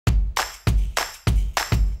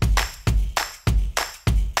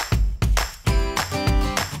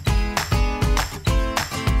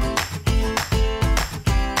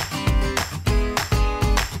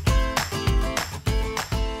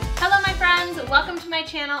my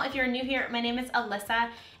channel. If you're new here, my name is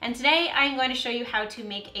Alyssa, and today I'm going to show you how to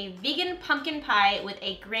make a vegan pumpkin pie with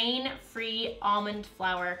a grain-free almond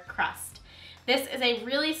flour crust. This is a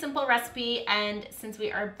really simple recipe, and since we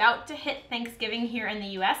are about to hit Thanksgiving here in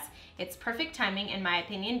the US, it's perfect timing in my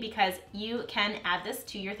opinion because you can add this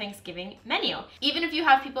to your Thanksgiving menu. Even if you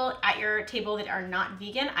have people at your table that are not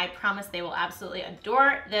vegan, I promise they will absolutely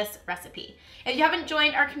adore this recipe. If you haven't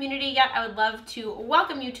joined our community yet, I would love to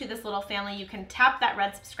welcome you to this little family. You can tap that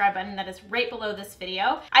red subscribe button that is right below this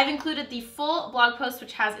video. I've included the full blog post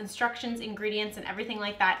which has instructions, ingredients, and everything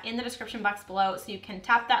like that in the description box below, so you can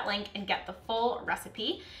tap that link and get the full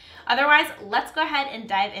recipe. Otherwise, let's go ahead and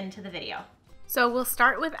dive into the video. So we'll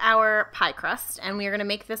start with our pie crust, and we are going to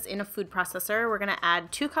make this in a food processor. We're going to add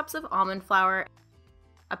 2 cups of almond flour,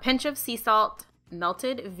 a pinch of sea salt,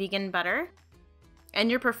 melted vegan butter, and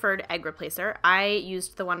your preferred egg replacer. I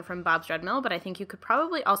used the one from Bob's Red Mill, but I think you could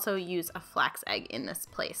probably also use a flax egg in this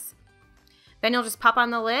place. Then you'll just pop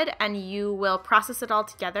on the lid and you will process it all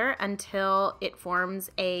together until it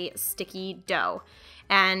forms a sticky dough.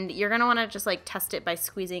 And you're gonna wanna just like test it by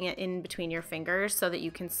squeezing it in between your fingers so that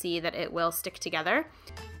you can see that it will stick together.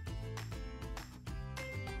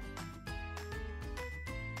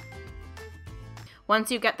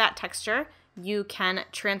 Once you get that texture, you can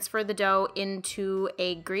transfer the dough into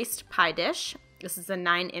a greased pie dish. This is a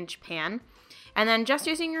 9-inch pan. And then just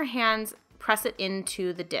using your hands, press it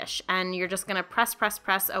into the dish, and you're just gonna press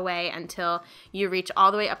away until you reach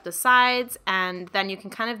all the way up the sides, and then you can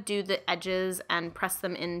kind of do the edges and press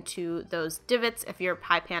them into those divots if your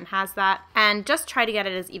pie pan has that, and just try to get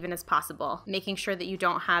it as even as possible, making sure that you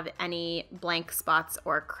don't have any blank spots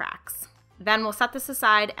or cracks. Then we'll set this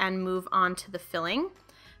aside and move on to the filling.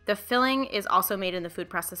 The filling is also made in the food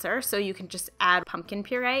processor, so you can just add pumpkin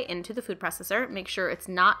puree into the food processor. Make sure it's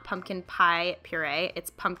not pumpkin pie puree, it's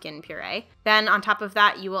pumpkin puree. Then on top of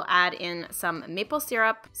that, you will add in some maple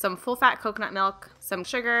syrup, some full-fat coconut milk, some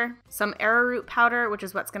sugar, some arrowroot powder, which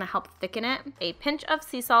is what's gonna help thicken it, a pinch of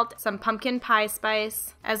sea salt, some pumpkin pie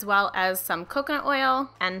spice, as well as some coconut oil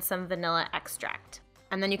and some vanilla extract.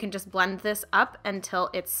 And then you can just blend this up until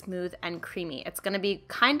it's smooth and creamy. It's gonna be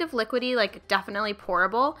kind of liquidy, like definitely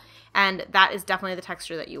pourable, and that is definitely the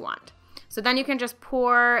texture that you want. So then you can just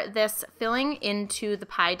pour this filling into the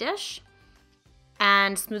pie dish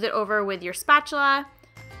and smooth it over with your spatula.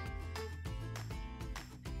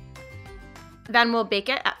 Then we'll bake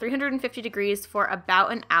it at 350 degrees for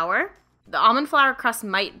about an hour. The almond flour crust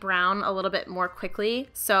might brown a little bit more quickly,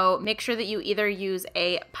 so make sure that you either use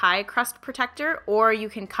a pie crust protector or you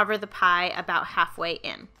can cover the pie about halfway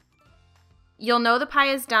in. You'll know the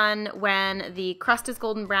pie is done when the crust is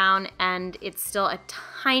golden brown and it's still a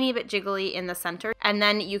tiny bit jiggly in the center, and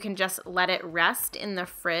then you can just let it rest in the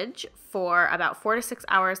fridge for about 4 to 6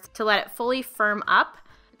 hours to let it fully firm up,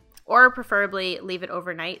 or preferably leave it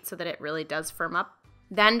overnight so that it really does firm up.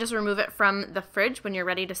 Then just remove it from the fridge when you're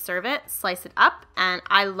ready to serve it, slice it up, and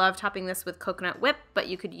I love topping this with coconut whip, but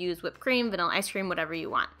you could use whipped cream, vanilla ice cream, whatever you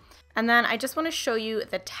want. And then I just want to show you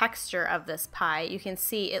the texture of this pie. You can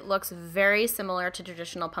see it looks very similar to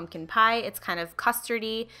traditional pumpkin pie. It's kind of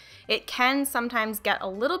custardy. It can sometimes get a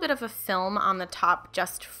little bit of a film on the top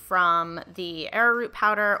just from the arrowroot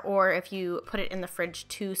powder, or if you put it in the fridge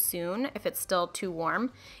too soon, if it's still too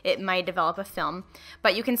warm, it might develop a film.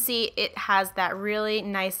 But you can see it has that really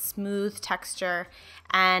nice smooth texture,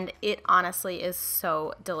 and it honestly is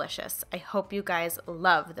so delicious. I hope you guys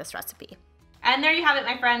love this recipe. And there you have it,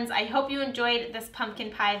 my friends. I hope you enjoyed this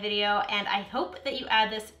pumpkin pie video, and I hope that you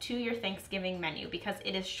add this to your Thanksgiving menu because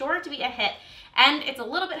it is sure to be a hit, and it's a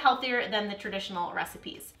little bit healthier than the traditional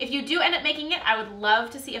recipes. If you do end up making it, I would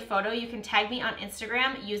love to see a photo. You can tag me on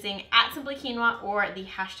Instagram using @simplyquinoa or the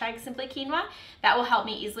hashtag simplyquinoa. That will help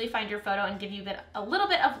me easily find your photo and give you a little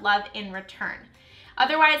bit of love in return.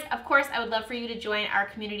 Otherwise, of course, I would love for you to join our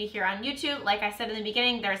community here on YouTube. Like I said in the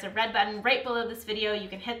beginning, there's a red button right below this video. You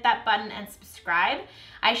can hit that button and subscribe.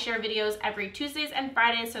 I share videos every Tuesdays and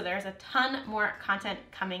Fridays, so there's a ton more content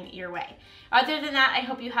coming your way. Other than that, I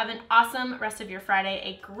hope you have an awesome rest of your Friday,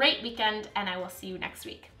 a great weekend, and I will see you next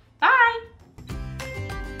week. Bye!